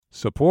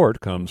Support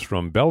comes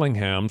from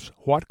Bellingham's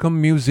Whatcom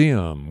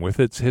Museum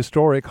with its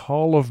historic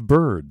Hall of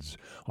Birds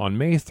on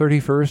May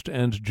 31st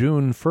and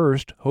June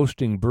 1st,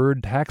 hosting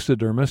bird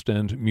taxidermist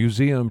and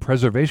museum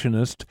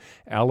preservationist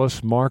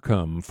Alice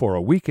Markham for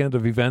a weekend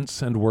of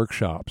events and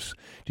workshops.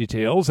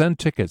 Details and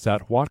tickets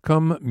at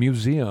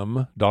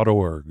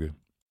whatcommuseum.org.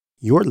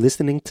 You're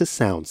listening to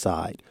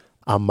Soundside.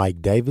 I'm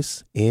Mike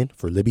Davis, in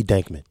for Libby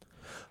Dankman.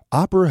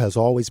 Opera has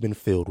always been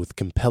filled with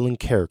compelling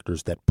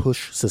characters that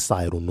push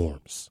societal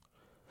norms.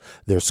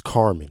 There's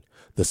Carmen,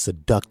 the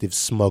seductive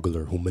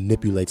smuggler who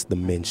manipulates the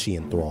men she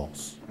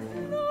enthralls.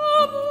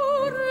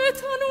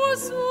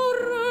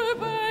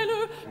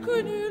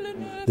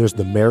 There's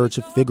The Marriage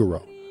of Figaro,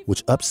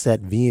 which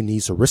upset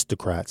Viennese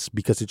aristocrats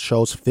because it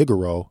shows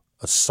Figaro,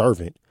 a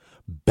servant,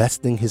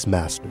 besting his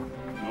master.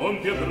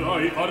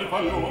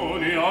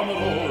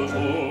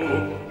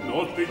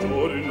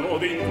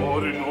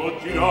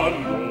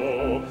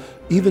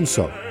 Even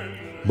so,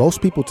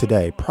 most people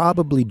today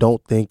probably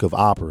don't think of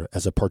opera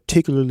as a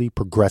particularly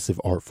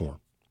progressive art form.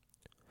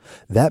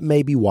 That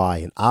may be why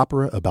an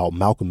opera about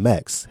Malcolm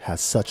X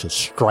has such a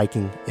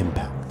striking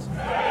impact.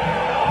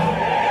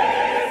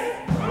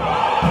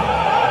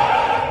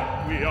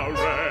 We are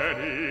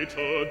ready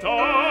to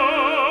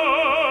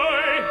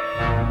die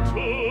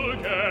to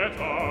get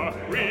our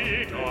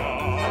freedom.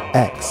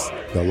 X,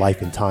 The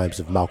Life and Times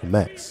of Malcolm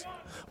X,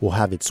 will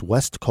have its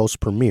West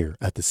Coast premiere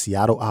at the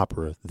Seattle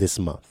Opera this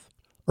month.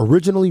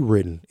 Originally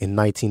written in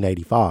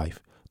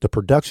 1985, the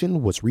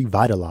production was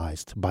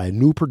revitalized by a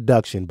new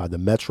production by the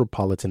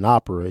Metropolitan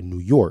Opera in New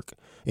York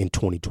in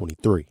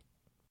 2023.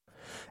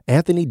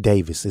 Anthony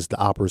Davis is the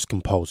opera's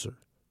composer.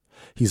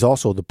 He's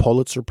also the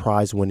Pulitzer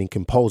Prize-winning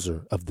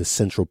composer of the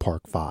Central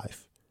Park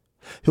Five.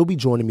 He'll be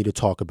joining me to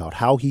talk about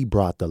how he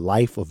brought the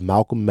life of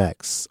Malcolm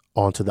X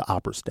onto the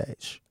opera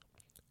stage.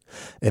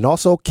 And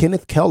also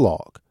Kenneth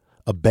Kellogg,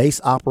 a bass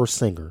opera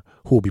singer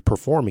who will be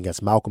performing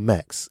as Malcolm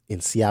X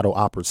in Seattle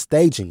Opera's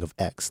staging of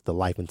X, The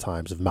Life and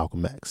Times of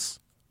Malcolm X.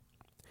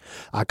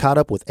 I caught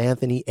up with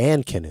Anthony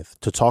and Kenneth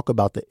to talk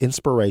about the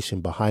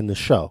inspiration behind the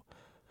show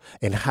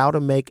and how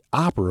to make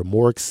opera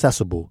more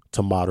accessible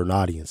to modern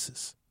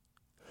audiences.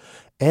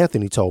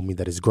 Anthony told me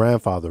that his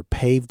grandfather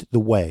paved the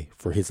way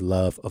for his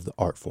love of the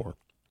art form.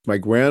 My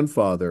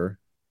grandfather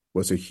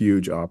was a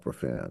huge opera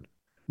fan.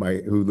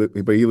 He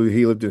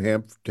lived in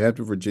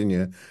Hampton,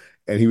 Virginia,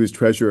 and he was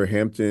treasurer of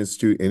Hampton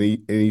Institute, and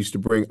he used to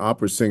bring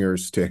opera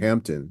singers to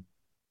Hampton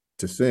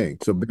to sing.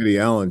 So Betty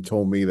Allen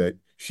told me that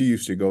she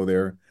used to go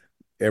there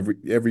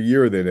every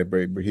year that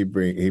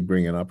he'd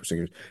bring in opera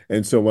singers.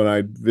 And so when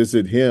I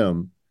visit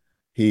him,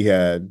 he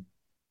had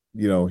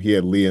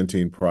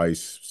Leontine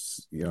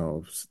Price,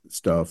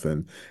 stuff,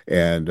 and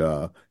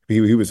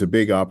he was a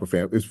big opera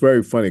fan. It's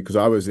very funny because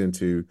I was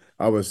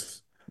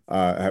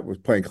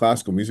playing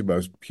classical music, but I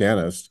was a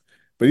pianist,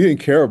 but he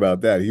didn't care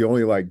about that. He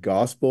only liked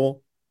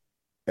gospel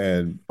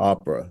and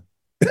opera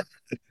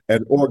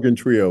and organ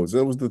trios.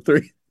 That was the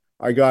three.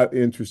 I got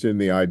interested in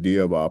the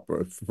idea of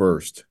opera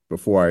first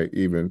before I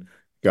even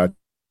got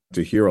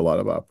to hear a lot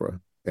of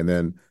opera. And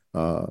then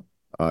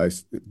I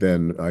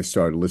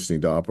started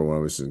listening to opera when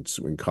I was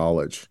in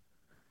college,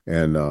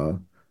 and I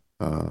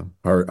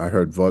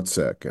heard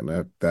Wozzeck, and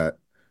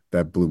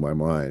that blew my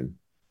mind.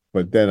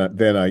 But then I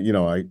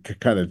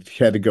kind of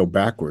had to go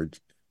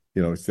backwards.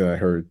 So I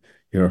heard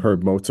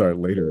Mozart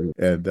later,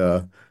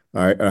 and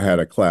I had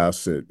a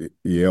class at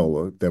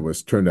Yale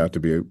that turned out to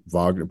be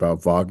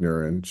about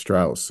Wagner and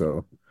Strauss.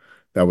 So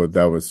I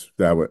was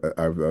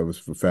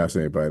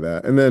fascinated by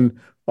that. And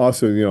then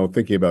also,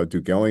 thinking about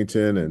Duke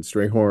Ellington and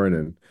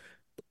Strayhorn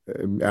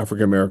and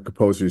African American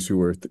composers who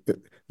were,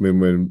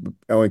 when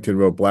Ellington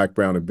wrote Black,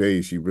 Brown, and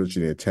Beige, he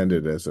originally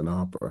intended as an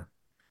opera.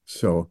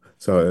 So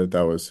I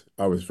was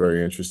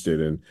very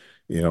interested in,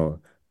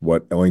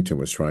 what Ellington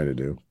was trying to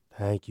do.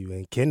 Thank you.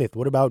 And Kenneth,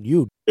 what about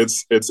you?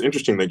 It's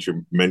interesting that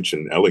you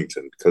mentioned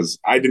Ellington, because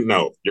I didn't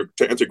know.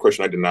 To answer your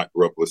question, I did not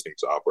grow up listening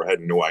to opera. I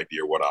had no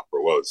idea what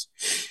opera was.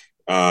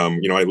 I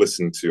was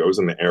in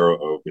the era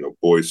of,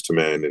 Boyz II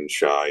Men and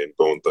Shy and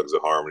Bone Thugs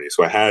of Harmony.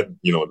 So I had,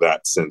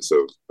 that sense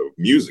of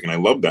music, and I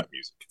loved that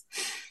music.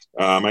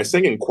 I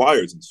sang in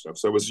choirs and stuff.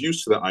 So I was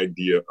used to the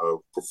idea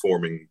of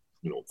performing,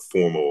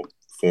 formal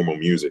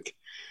music.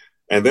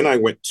 And then I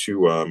went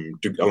to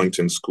Duke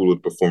Ellington School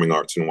of Performing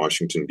Arts in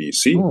Washington,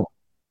 D.C. Oh.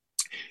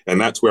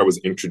 And that's where I was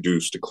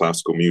introduced to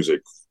classical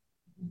music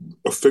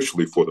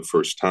officially for the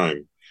first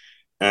time.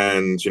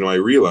 And, I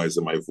realized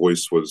that my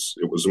voice was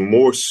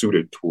more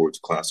suited towards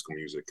classical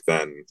music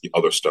than the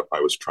other stuff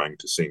I was trying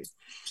to sing.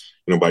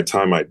 By the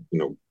time I,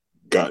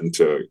 got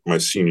into my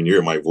senior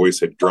year, my voice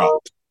had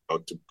dropped. I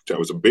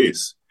was a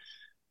bass.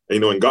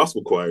 And, in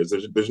gospel choirs,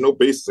 there's no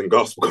basses in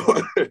gospel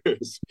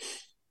choirs.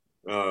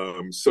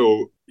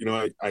 So,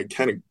 I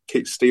kind of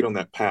stayed on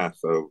that path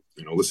of,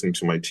 listening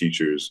to my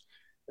teachers,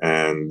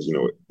 and,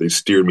 they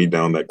steered me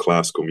down that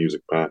classical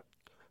music path.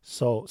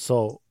 So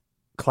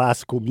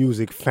classical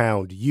music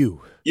found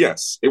you?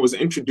 Yes, it was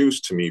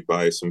introduced to me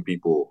by some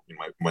people,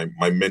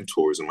 my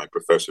mentors and my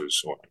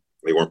professors.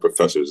 They weren't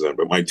professors then,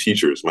 but my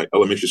teachers, my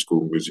elementary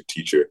school music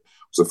teacher,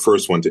 was the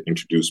first one to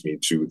introduce me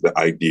to the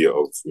idea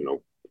of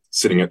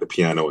sitting at the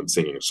piano and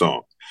singing a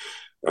song.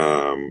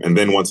 And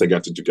then once I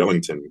got to Duke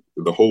Ellington,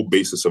 the whole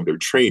basis of their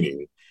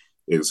training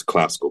is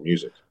classical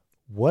music.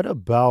 What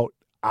about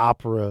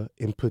opera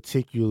in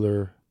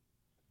particular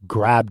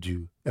grabbed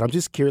you? And I'm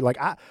just curious, like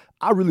I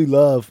really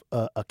love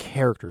a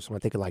character. So when I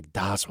think of like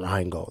Das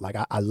Rheingold, like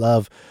I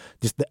love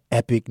just the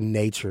epic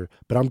nature.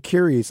 But I'm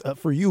curious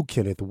for you,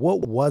 Kenneth,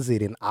 what was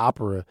it in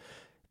opera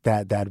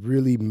that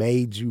really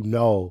made you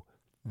know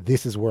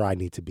this is where I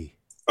need to be?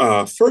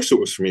 First, it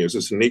was for me. It was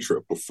just the nature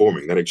of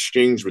performing, that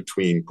exchange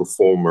between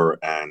performer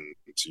and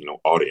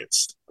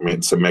audience. I mean,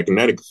 it's a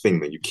magnetic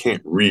thing that you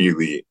can't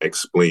really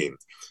explain.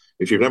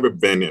 If you've never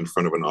been in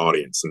front of an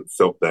audience and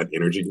felt that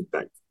energy,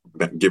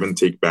 that give and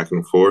take back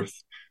and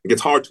forth, it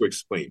gets hard to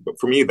explain. But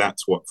for me,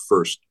 that's what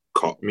first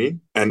caught me.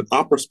 And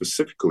opera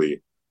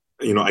specifically,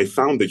 I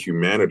found the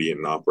humanity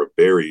in opera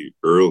very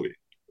early.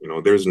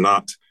 There's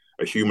not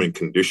a human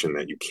condition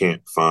that you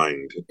can't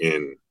find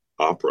in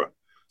opera.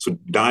 So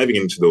diving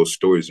into those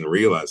stories and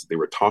realizing they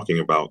were talking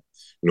about,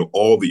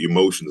 all the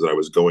emotions that I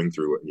was going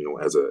through,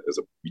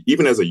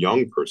 even as a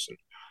young person,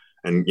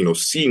 and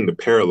seeing the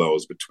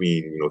parallels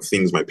between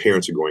things my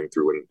parents are going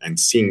through and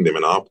seeing them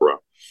in opera,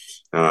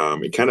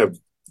 it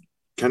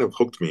kind of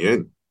hooked me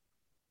in.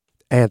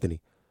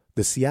 Anthony,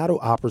 the Seattle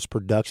Opera's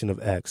production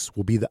of X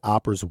will be the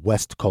opera's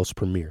West Coast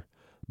premiere,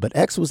 but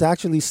X was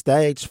actually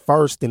staged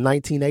first in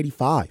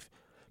 1985.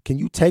 Can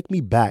you take me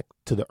back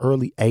to the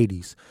early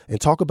 80s and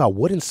talk about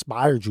what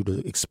inspired you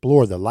to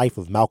explore the life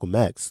of Malcolm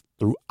X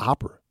through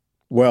opera?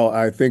 Well,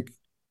 I think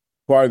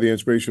part of the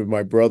inspiration was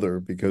my brother,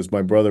 because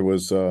my brother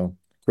was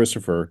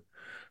Christopher,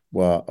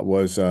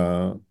 was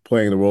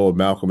playing the role of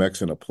Malcolm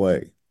X in a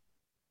play,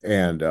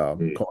 and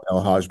called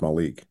El Haj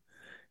Malik.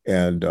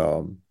 And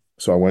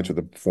so I went to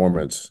the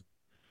performance,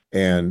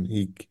 and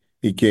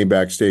he came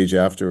backstage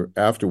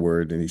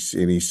afterward, and he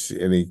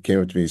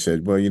came up to me and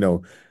said, "Well,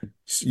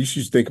 you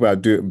should think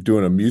about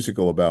doing a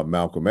musical about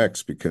Malcolm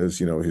X, because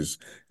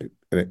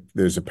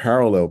there's a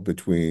parallel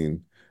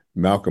between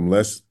Malcolm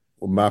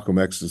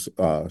X's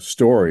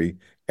story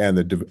and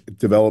the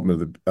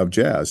development of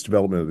jazz,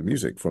 development of the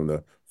music from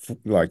the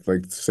like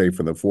say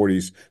from the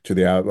 40s to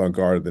the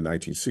avant-garde of the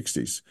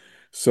 1960s.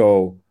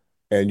 So,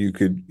 and you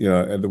could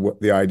and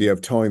the idea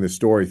of telling the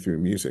story through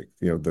music,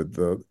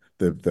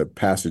 the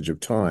passage of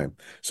time.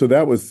 So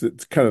that was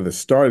kind of the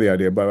start of the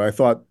idea.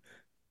 But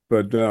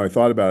then I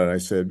thought about it, and I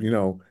said,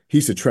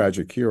 he's a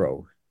tragic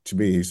hero. To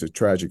me, he's a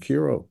tragic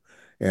hero,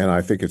 and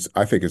I think it's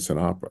an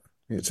opera.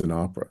 It's an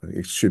opera.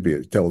 It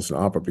should tell us an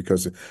opera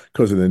because of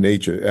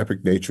the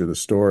epic nature of the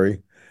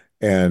story,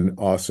 and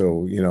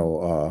also there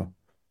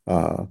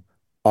are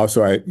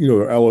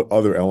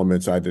other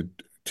elements I did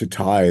to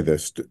tie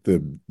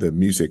the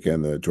music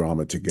and the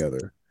drama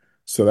together.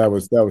 So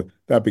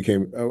that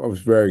became, I was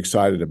very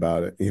excited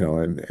about it,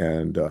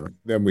 and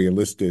then we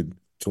enlisted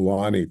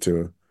Talani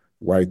to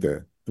write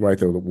the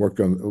work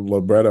on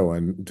libretto,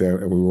 and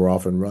we were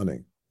off and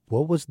running.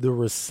 What was the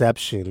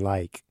reception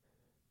like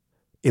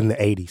in the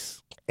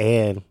 80s?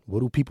 And what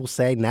do people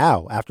say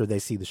now after they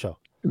see the show?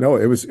 No,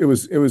 it was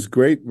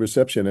great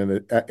reception in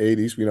the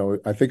 80s.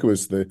 I think it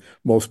was the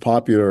most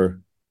popular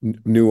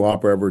new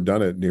opera ever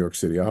done at New York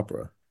City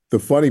Opera. The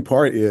funny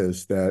part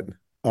is that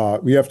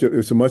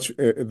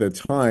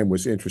the time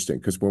was interesting,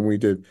 because when we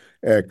did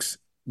X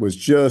was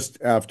just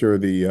after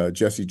the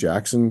Jesse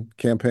Jackson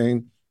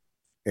campaign,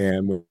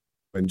 and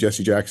when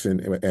Jesse Jackson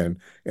and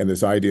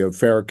this idea of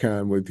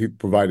Farrakhan, he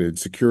provided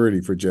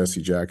security for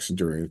Jesse Jackson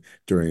during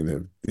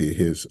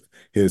his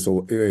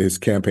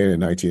campaign in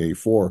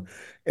 1984,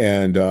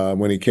 and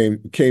when he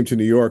came to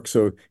New York,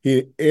 so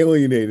he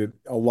alienated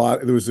a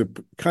lot. There was a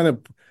kind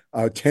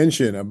of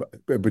tension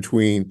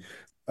between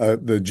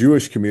the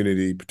Jewish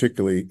community,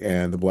 particularly,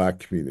 and the Black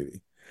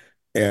community.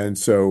 And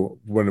so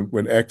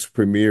when X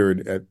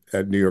premiered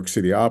at New York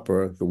City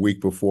Opera the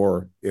week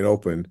before it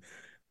opened,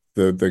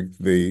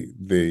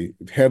 the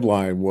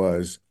headline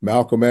was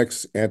Malcolm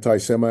X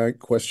anti-Semite ?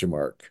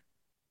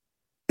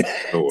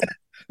 Oh,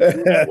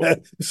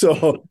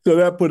 So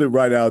that put it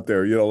right out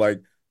there.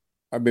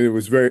 It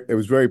was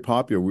very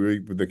popular.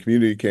 The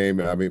community came.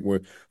 I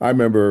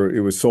remember it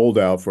was sold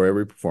out for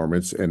every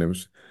performance, and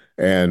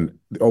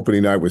the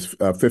opening night was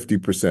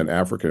 50%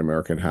 African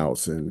American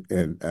house at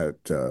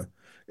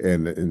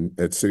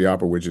City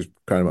Opera, which is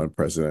kind of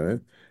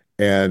unprecedented.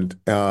 And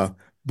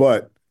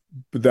but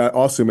that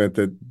also meant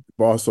that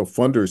also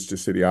funders to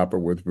City Opera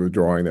were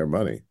withdrawing their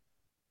money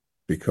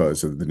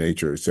because of the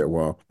nature. Said,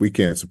 well, we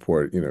can't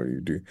support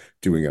you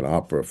doing an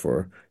opera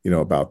for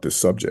about this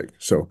subject.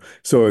 So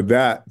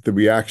that the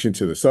reaction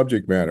to the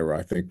subject matter,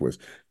 I think,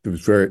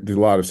 there's a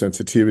lot of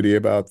sensitivity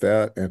about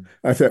that, and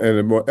I thought,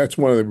 and that's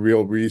one of the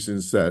real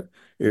reasons that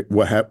it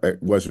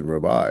wasn't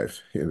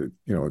revived in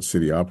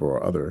City Opera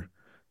or other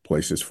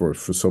places for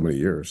so many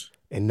years.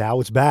 And now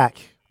it's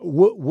back.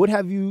 What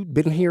have you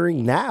been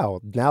hearing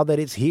now that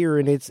it's here,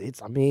 and it's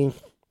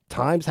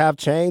times have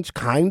changed,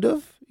 kind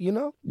of, you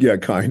know? Yeah,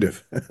 kind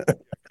of.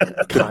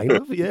 Kind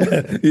of,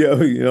 yeah. Yeah,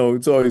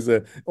 it's always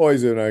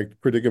in a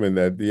predicament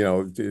that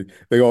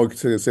they all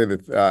say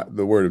that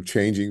the word of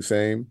changing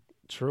same.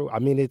 True. I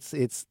mean,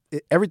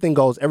 everything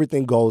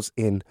goes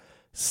in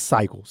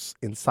cycles.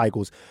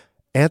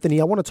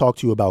 Anthony, I want to talk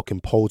to you about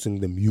composing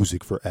the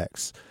music for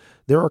X.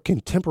 There are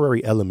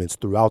contemporary elements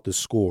throughout the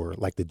score,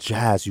 like the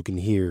jazz you can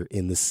hear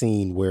in the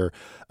scene where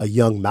a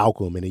young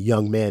Malcolm and a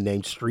young man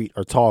named Street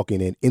are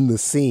talking. And in the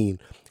scene,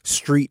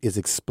 Street is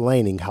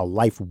explaining how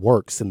life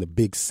works in the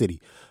big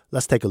city.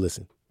 Let's take a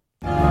listen.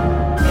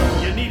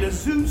 You need a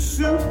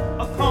suit,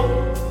 a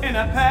coat, and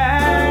a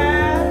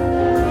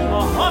pad.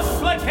 A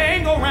hustler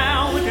can't go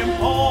round looking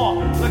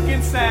poor,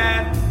 looking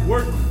sad.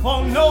 Work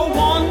for no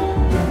one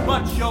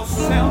but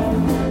yourself.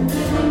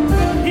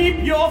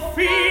 Keep your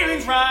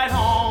feelings right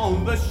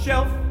on the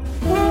shelf.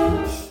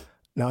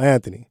 Now,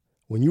 Anthony,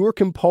 when you were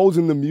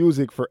composing the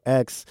music for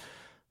X,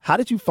 how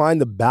did you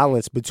find the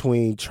balance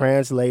between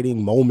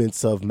translating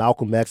moments of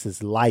Malcolm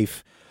X's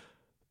life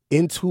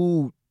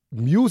into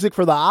music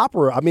for the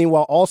opera? I mean,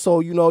 while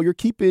also, you're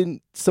keeping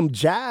some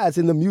jazz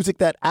in the music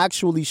that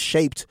actually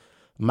shaped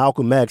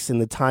Malcolm X in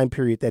the time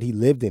period that he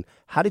lived in.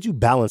 How did you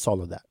balance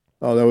all of that?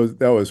 Oh,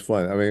 that was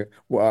fun. I mean,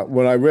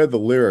 when I read the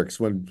lyrics,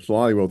 when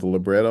Solani wrote the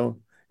libretto,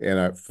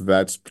 and for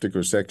that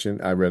particular section,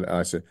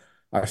 I said,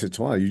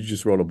 Solani, you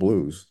just wrote a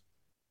blues.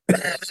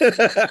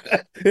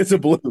 It's a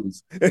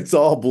blues. It's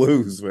all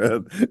blues,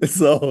 man. It's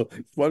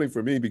funny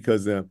for me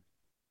because the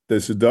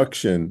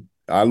seduction.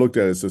 I looked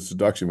at it as a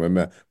seduction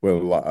when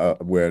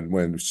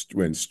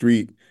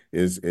Street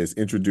is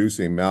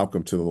introducing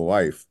Malcolm to the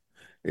life.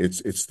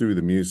 It's through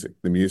the music.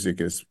 The music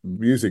is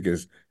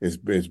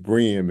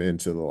bringing him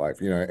into the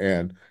life,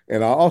 and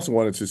I also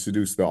wanted to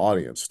seduce the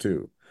audience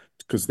too,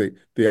 because the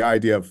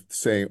idea of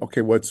saying,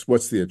 okay,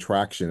 what's the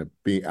attraction of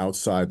being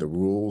outside the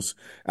rules,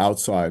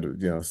 outside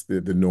of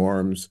the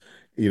norms,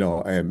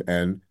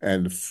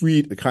 and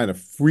free, the kind of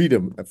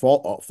freedom, a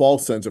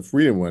false sense of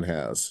freedom one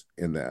has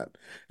in that.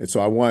 And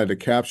so I wanted to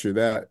capture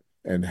that,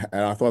 and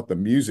I thought the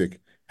music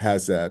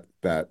has that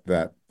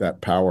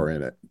power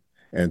in it.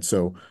 And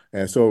so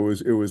it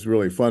was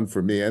really fun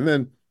for me. And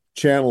then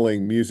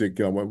channeling music,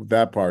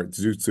 that part,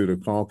 Zoot Suit, a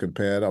Conk and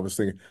Pad, I was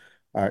thinking,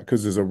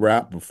 because there's a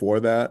rap before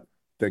that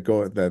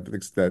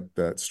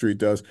that Street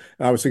does.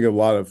 And I was thinking a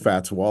lot of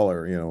Fats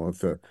Waller, of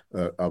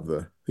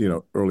the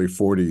early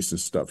 40s and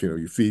stuff.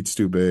 Your feet's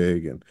too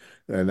big and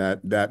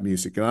that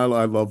music. And I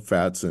love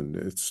Fats and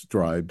its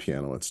stride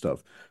piano and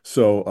stuff.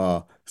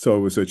 So it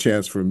was a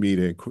chance for me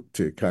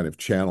to kind of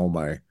channel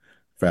my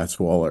Fats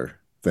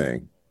Waller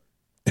thing.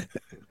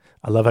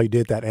 I love how you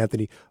did that,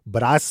 Anthony.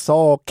 But I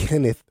saw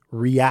Kenneth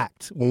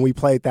react when we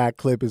played that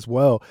clip as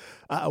well.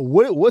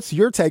 What's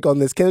your take on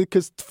this, Kenneth?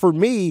 Because for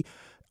me,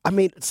 I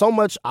mean, so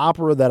much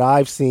opera that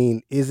I've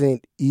seen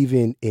isn't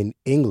even in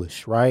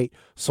English, right?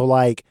 So,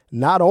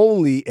 not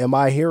only am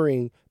I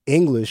hearing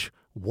English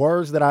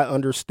words that I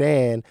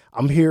understand,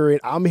 I'm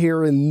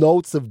hearing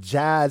notes of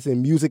jazz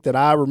and music that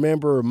I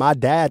remember my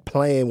dad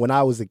playing when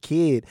I was a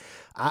kid.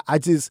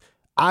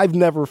 I've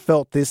never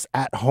felt this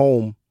at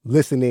home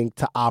listening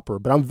to opera,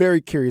 but I'm very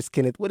curious,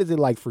 Kenneth, what is it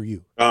like for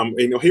you?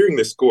 Hearing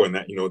this score and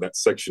that, that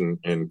section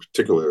in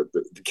particular,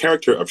 the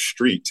character of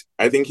Street,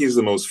 I think he's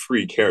the most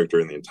free character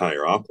in the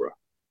entire opera.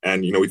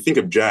 And, we think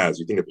of jazz,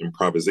 you think of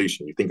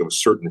improvisation, you think of a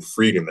certain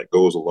freedom that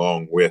goes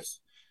along with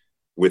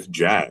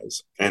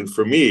jazz. And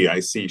for me,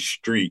 I see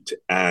Street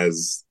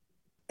as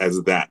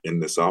that in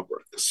this opera.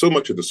 So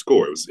much of the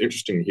score, it was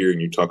interesting hearing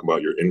you talk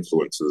about your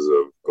influences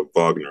of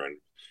Wagner and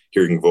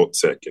hearing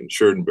Wozzeck and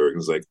Schoenberg.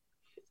 It's like,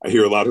 I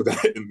hear a lot of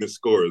that in this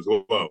score as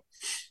well,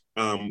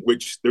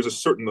 which there's a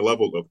certain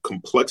level of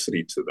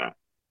complexity to that.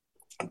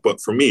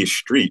 But for me,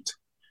 Street,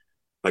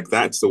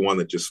 that's the one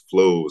that just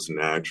flows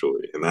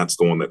naturally. And that's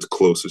the one that's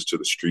closest to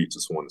the streets.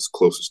 It's the one that's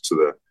closest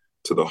to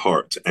the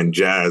heart. And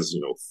jazz,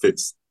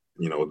 fits,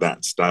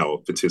 that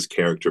style, fits his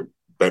character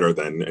better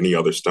than any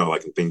other style I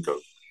can think of.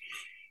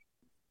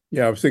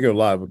 Yeah, I was thinking a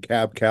lot of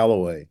Cab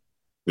Calloway.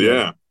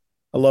 Yeah.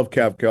 I love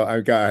Cab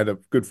Calloway. I had a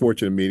good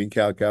fortune of meeting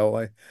Cab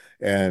Calloway.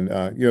 And,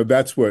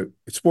 that's what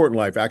Sport and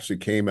Life actually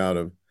came out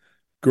of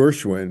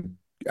Gershwin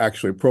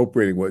actually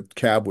appropriating what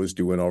Cab was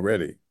doing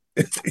already.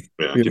 Yeah,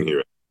 I can hear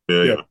it.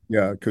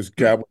 Yeah, because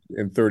Cab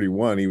in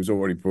 31, he was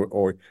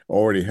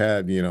already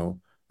had,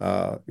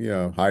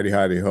 Heidi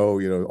Heidi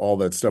Ho, all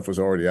that stuff was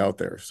already out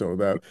there. So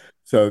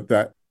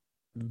that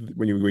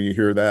when you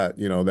hear that,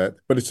 that,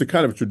 but it's a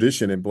kind of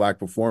tradition in Black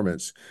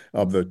performance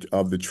of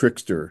the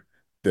trickster,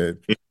 the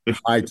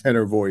high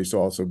tenor voice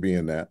also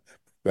being that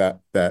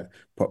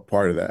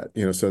part of that,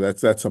 so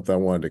that's something I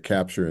wanted to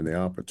capture in the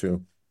opera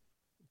too.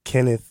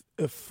 Kenneth,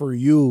 for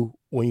you,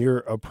 when you're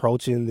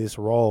approaching this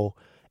role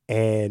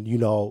and,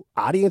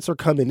 audience are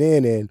coming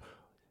in and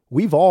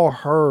we've all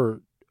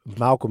heard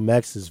Malcolm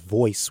X's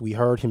voice. We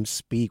heard him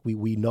speak.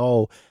 We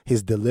know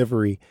his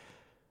delivery.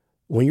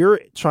 When you're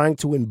trying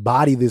to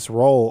embody this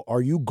role,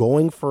 are you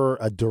going for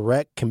a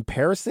direct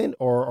comparison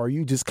or are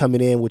you just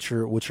coming in with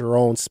your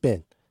own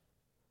spin?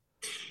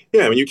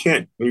 Yeah, I mean, you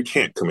can't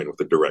come in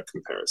with a direct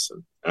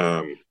comparison.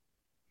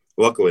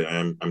 Luckily,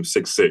 I'm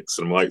 6'6"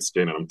 and I'm light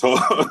skinned and I'm tall.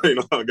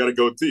 I got a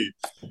goatee.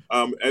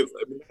 I mean,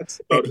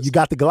 that's about You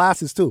got the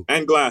glasses too.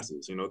 and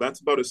glasses. That's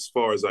about as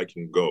far as I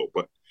can go.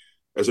 But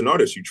as an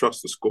artist, you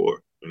trust the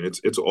score, and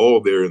it's all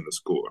there in the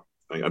score.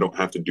 I don't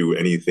have to do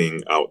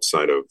anything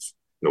outside of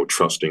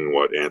trusting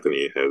what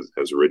Anthony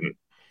has written.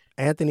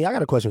 Anthony, I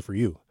got a question for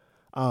you.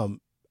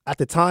 At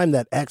the time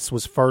that X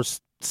was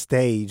first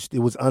staged, it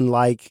was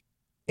unlike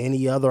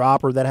any other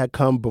opera that had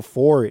come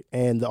before it,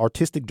 and the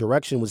artistic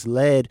direction was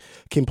led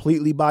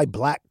completely by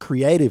Black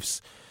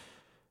creatives.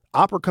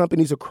 Opera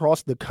companies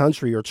across the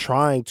country are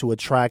trying to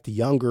attract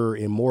younger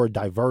and more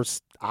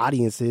diverse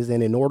audiences,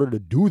 and in order to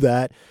do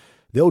that,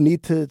 they'll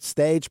need to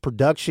stage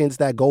productions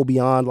that go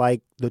beyond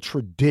like the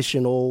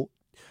traditional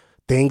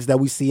things that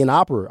we see in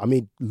opera. I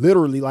mean,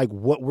 literally like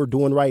what we're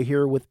doing right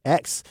here with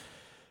X.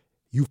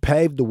 You've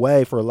paved the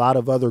way for a lot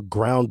of other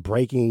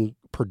groundbreaking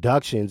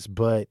productions,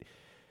 but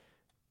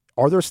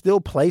are there still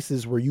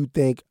places where you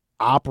think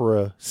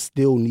opera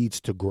still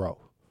needs to grow?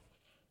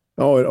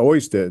 Oh, it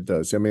always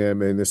does. I mean,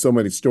 there's so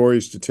many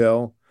stories to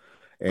tell,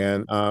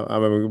 and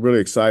I'm really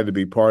excited to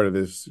be part of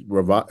this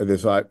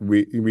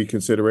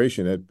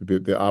reconsideration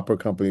that the opera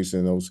companies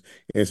and those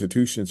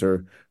institutions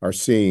are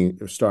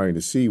starting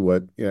to see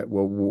what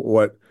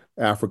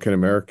African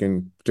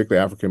American,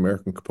 particularly African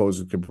American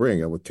composers can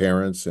bring, with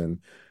Terrence and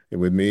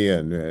with me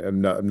and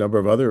a number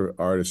of other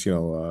artists,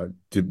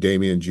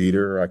 Damian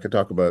Jeter. I could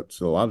talk about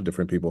a lot of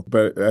different people,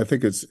 but I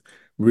think it's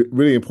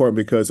really important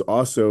because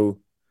also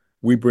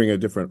we bring a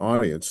different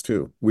audience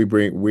too.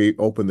 We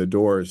open the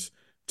doors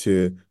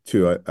to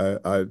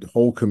a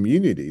whole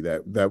community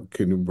that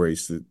can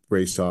embrace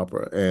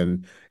opera,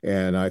 and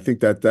I think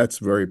that's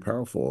very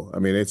powerful. I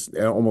mean, it's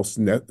almost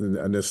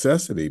a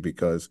necessity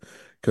because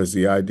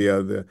the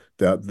idea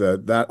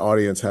that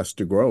audience has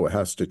to grow, it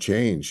has to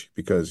change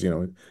because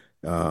they're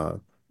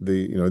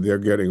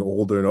getting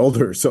older and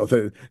older, so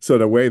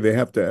the way they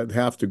have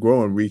to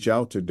grow and reach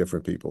out to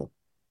different people.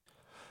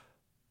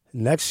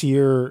 Next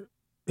year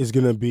is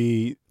going to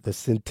be the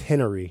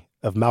centenary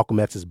of Malcolm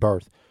X's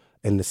birth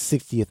and the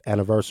 60th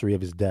anniversary of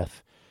his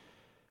death.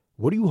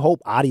 What do you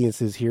hope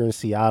audiences here in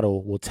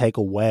Seattle will take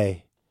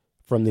away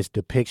from this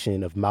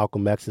depiction of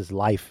Malcolm X's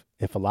life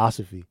and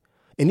philosophy?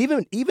 And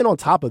even on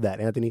top of that,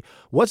 Anthony,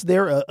 was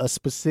there a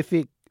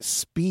specific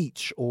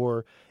speech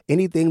or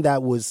anything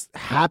that was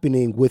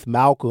happening with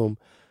Malcolm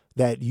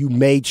that you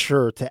made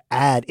sure to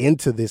add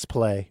into this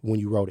play when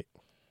you wrote it?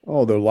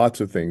 Oh, there are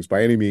lots of things,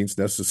 by any means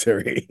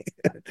necessary.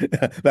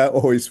 That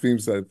always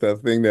seems like the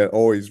thing that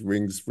always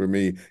rings for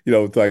me.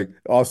 It's like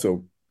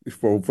also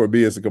for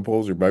me as a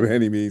composer, by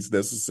any means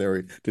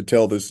necessary to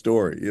tell this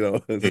story.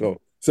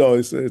 So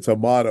it's a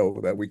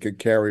motto that we could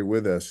carry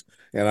with us,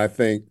 and I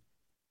think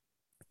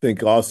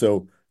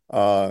also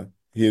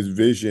his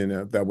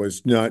vision that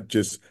was not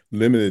just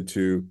limited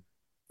to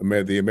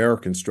the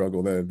American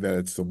struggle,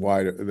 that's a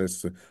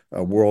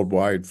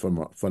worldwide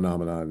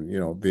phenomenon,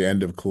 the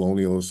end of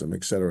colonialism,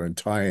 et cetera, and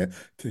tie it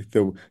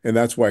and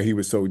that's why he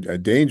was so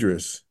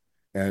dangerous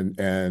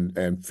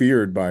and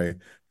feared by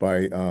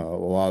a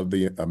lot of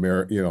the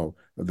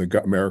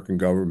American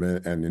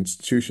government and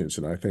institutions.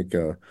 And I think,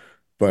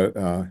 but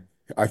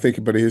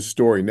his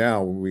story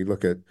now, when we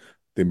look at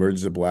the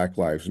emergence of Black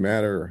Lives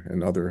Matter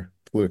and other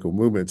political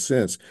movements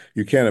since,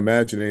 you can't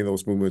imagine any of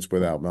those movements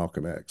without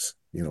Malcolm X.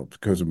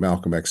 Because of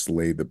Malcolm X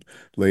established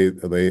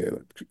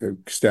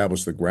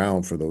the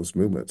ground for those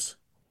movements.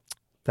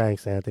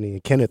 Thanks, Anthony.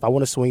 And Kenneth, I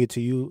want to swing it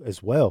to you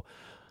as well.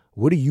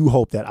 What do you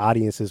hope that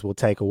audiences will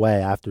take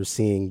away after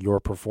seeing your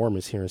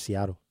performance here in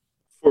Seattle?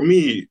 For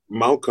me,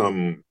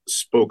 Malcolm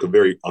spoke a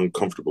very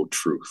uncomfortable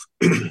truth.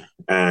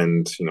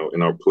 And,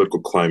 in our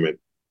political climate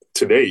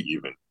today,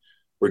 even,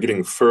 we're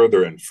getting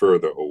further and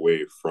further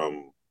away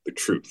from the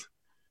truth.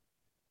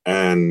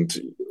 And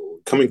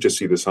coming to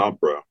see this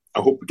opera, I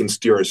hope we can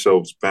steer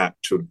ourselves back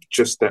to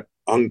just that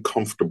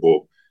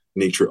uncomfortable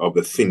nature of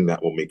the thing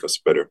that will make us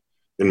better.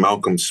 And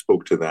Malcolm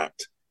spoke to that,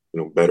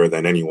 better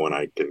than anyone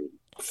I can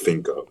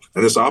think of.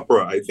 And this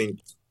opera, I think,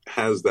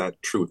 has that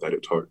truth at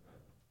its heart.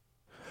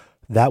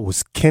 That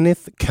was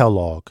Kenneth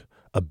Kellogg,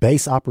 a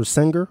bass opera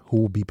singer who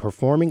will be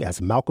performing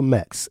as Malcolm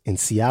X in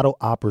Seattle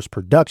Opera's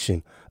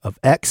production of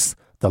X,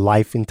 The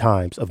Life and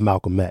Times of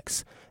Malcolm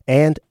X,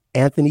 and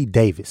Anthony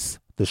Davis,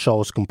 the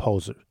show's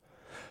composer.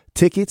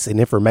 Tickets and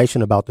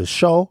information about the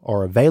show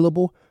are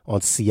available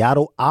on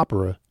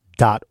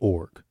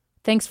seattleopera.org.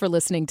 Thanks for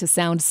listening to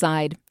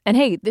Soundside. And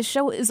hey, this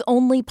show is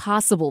only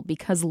possible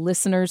because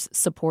listeners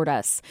support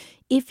us.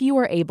 If you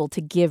are able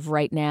to give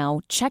right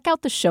now, check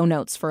out the show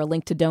notes for a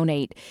link to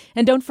donate.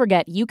 And don't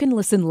forget, you can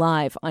listen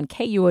live on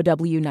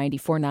KUOW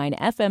 94.9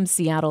 FM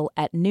Seattle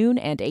at noon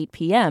and 8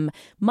 p.m.,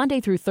 Monday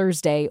through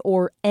Thursday,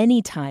 or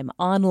anytime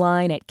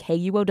online at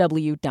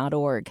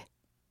KUOW.org.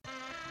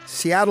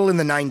 Seattle in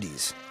the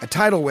 90s. A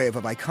tidal wave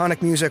of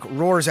iconic music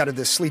roars out of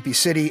this sleepy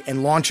city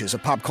and launches a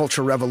pop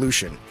culture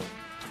revolution.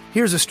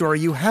 Here's a story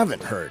you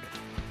haven't heard.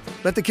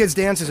 Let the Kids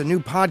Dance is a new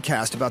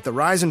podcast about the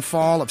rise and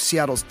fall of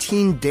Seattle's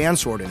teen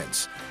dance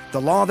ordinance, the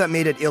law that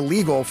made it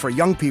illegal for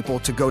young people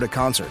to go to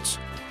concerts.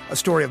 A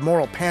story of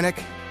moral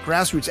panic,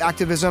 grassroots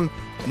activism,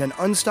 and an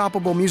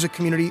unstoppable music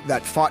community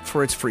that fought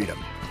for its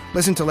freedom.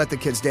 Listen to Let the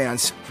Kids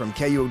Dance from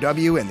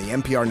KUOW and the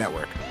NPR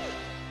Network.